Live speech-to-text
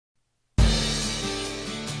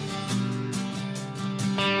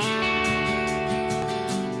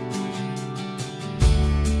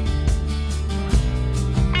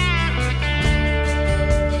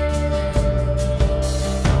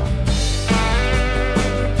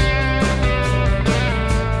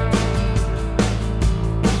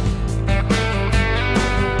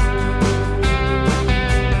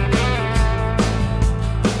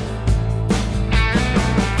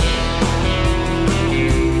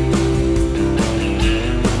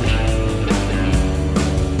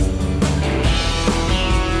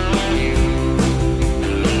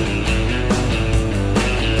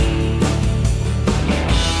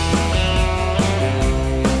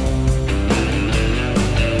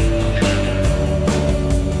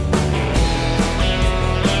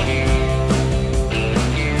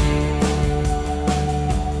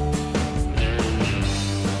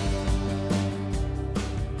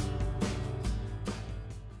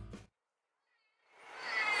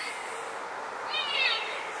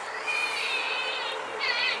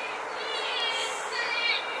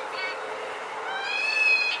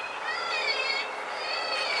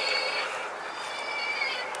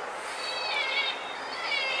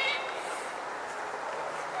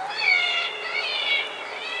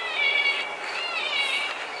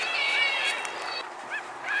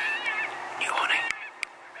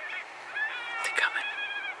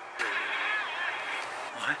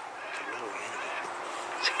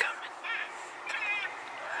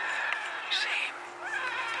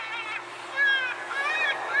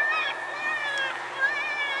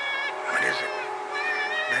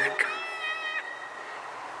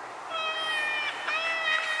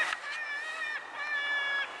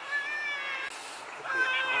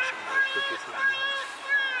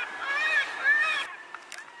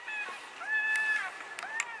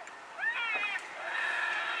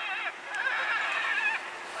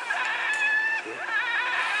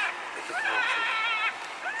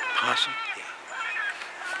Awesome. Yeah.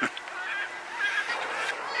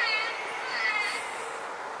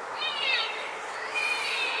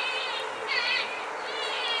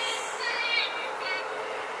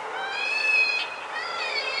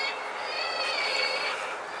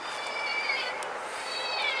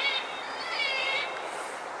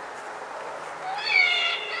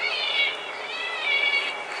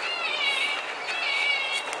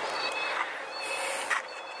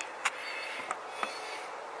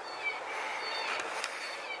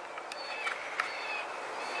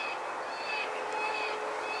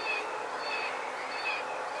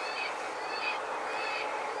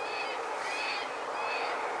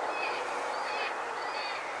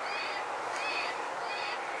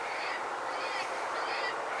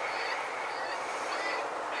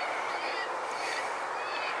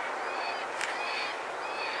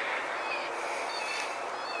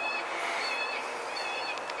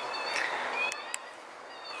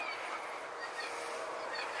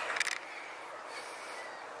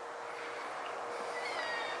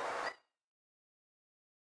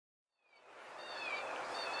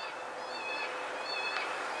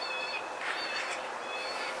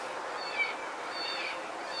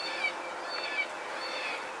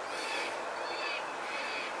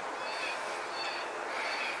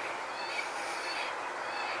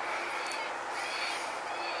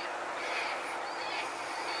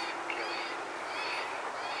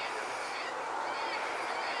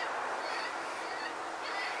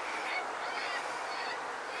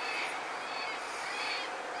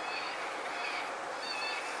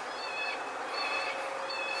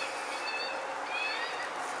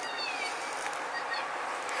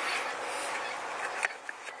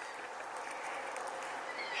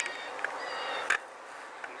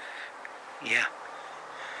 Yeah.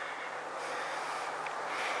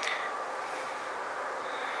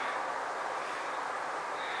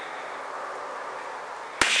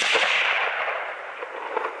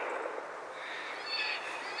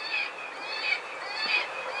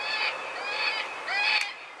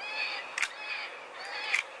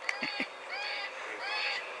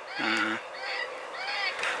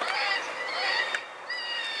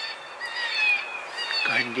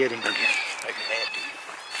 Go ahead and get him again. Right in the head, dude.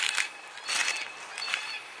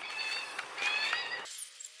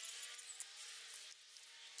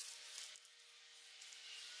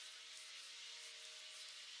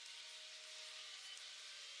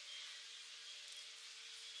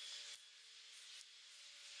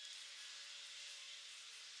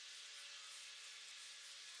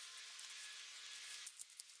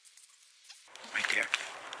 Right there.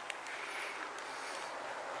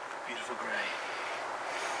 Beautiful gray.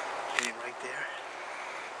 Hit him right there.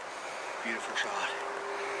 Beautiful shot.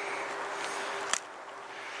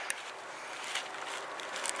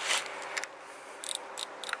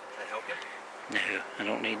 Does that help you? No, I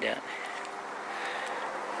don't need that.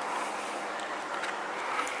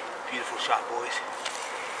 Beautiful shot, boys.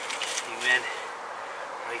 Came in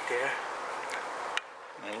right there.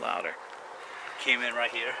 A little louder. Came in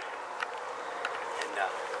right here. And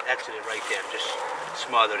exited right there. Just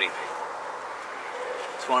smothered him.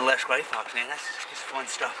 It's one less gray fox, man. That's just fun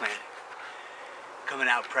stuff, man. Coming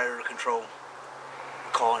out predator control.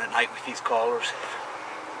 Calling at night with these callers.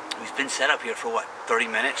 We've been set up here for what, 30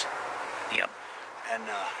 minutes? Yep. And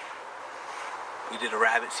we did a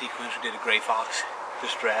rabbit sequence, we did a gray fox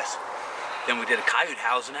distress, then we did a coyote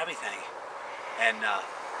house and everything. And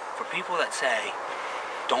for people that say,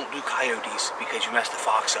 don't do coyotes because you messed the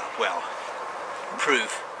fox up, well,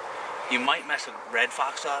 proof. You might mess a red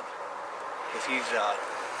fox up because he's a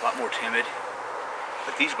lot more timid.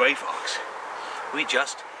 But these gray fox, we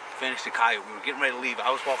just finished a coyote. We were getting ready to leave.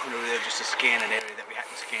 I was walking over there just to scan an area that we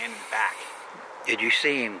hadn't scanned in the back. Did you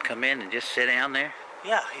see him come in and just sit down there?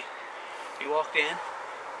 Yeah, he walked in,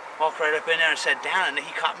 walked right up in there and sat down, and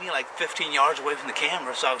he caught me like 15 yards away from the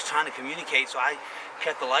camera, so I was trying to communicate, so I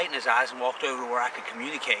kept the light in his eyes and walked over to where I could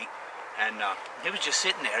communicate, and he was just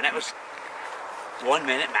sitting there, and that was 1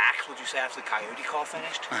 minute max, would you say, after the coyote call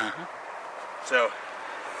finished? Uh-huh. So,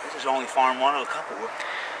 this is only farm one of a couple.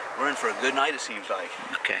 We're in for a good night, it seems like.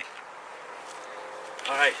 Okay.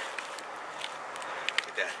 All right. Look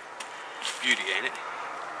at that. Beauty, ain't it?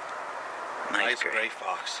 Nice gray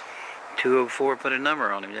fox. 204 put a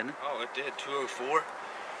number on him, didn't it? Oh, it did. 204.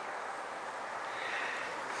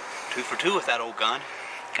 2 for 2 with that old gun.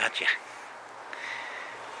 Gotcha.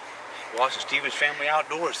 Watch the Stevens Family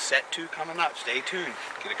Outdoors. Set 2 coming up. Stay tuned.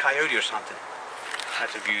 Get a coyote or something.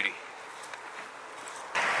 That's a beauty.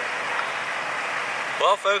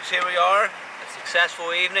 Well, folks, here we are. A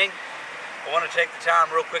successful evening. I want to take the time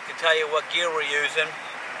real quick to tell you what gear we're using.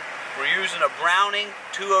 We're using a Browning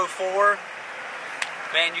 204.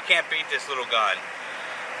 Man, you can't beat this little gun.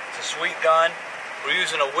 It's a sweet gun. We're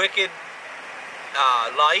using a Wicked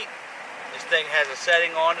light. This thing has a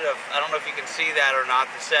setting on it of, I don't know if you can see that or not,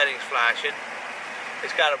 the settings flashing.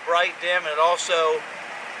 It's got a bright dim, and it also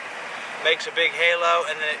makes a big halo,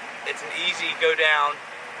 and then it's an easy go down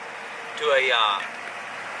to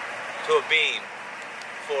a beam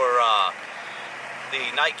for the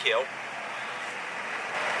night kill.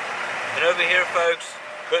 And over here, folks,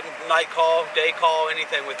 couldn't night call, day call,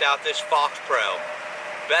 anything without this Fox Pro.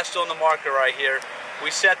 Best on the market right here.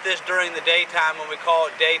 We set this during the daytime. When we call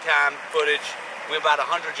it daytime footage, we're about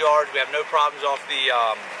 100 yards. We have no problems off the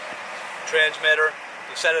transmitter.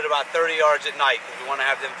 We set it about 30 yards at night because we want to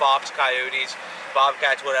have them fox, coyotes,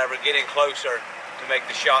 bobcats, whatever, get in closer to make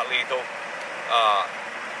the shot lethal.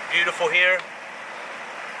 Beautiful here.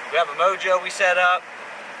 We have a mojo we set up.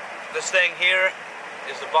 This thing here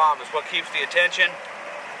is the bomb. It's what keeps the attention.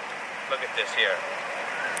 Look at this here.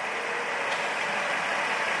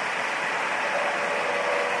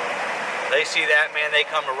 They see that, man, they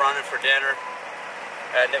come running for dinner.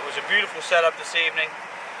 And it was a beautiful setup this evening.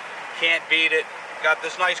 Can't beat it. Got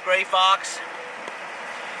this nice gray fox.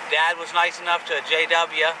 Dad was nice enough to,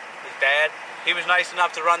 JW, his dad, he was nice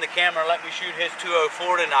enough to run the camera and let me shoot his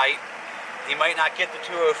 204 tonight. He might not get the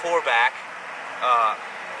 204 back.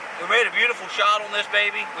 We made a beautiful shot on this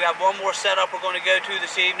baby. We have one more setup we're going to go to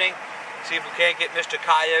this evening. See if we can't get Mr.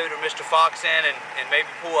 Coyote or Mr. Fox in and maybe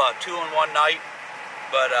pull a 2-in-1 night.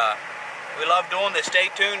 But we love doing this.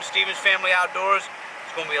 Stay tuned. Stevens Family Outdoors.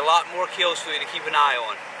 There's going to be a lot more kills for you to keep an eye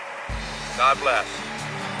on. God bless.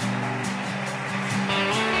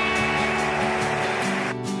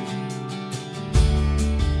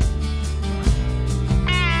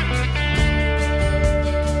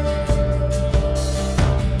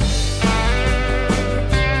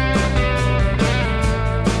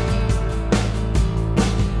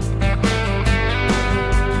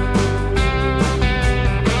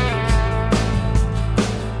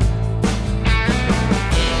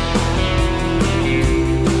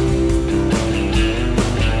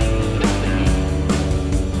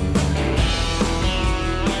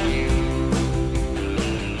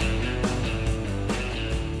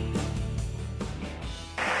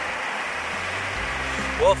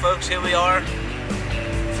 Well, folks, here we are.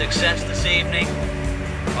 Success this evening.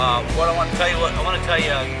 What I want to tell you,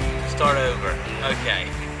 to start over. Okay.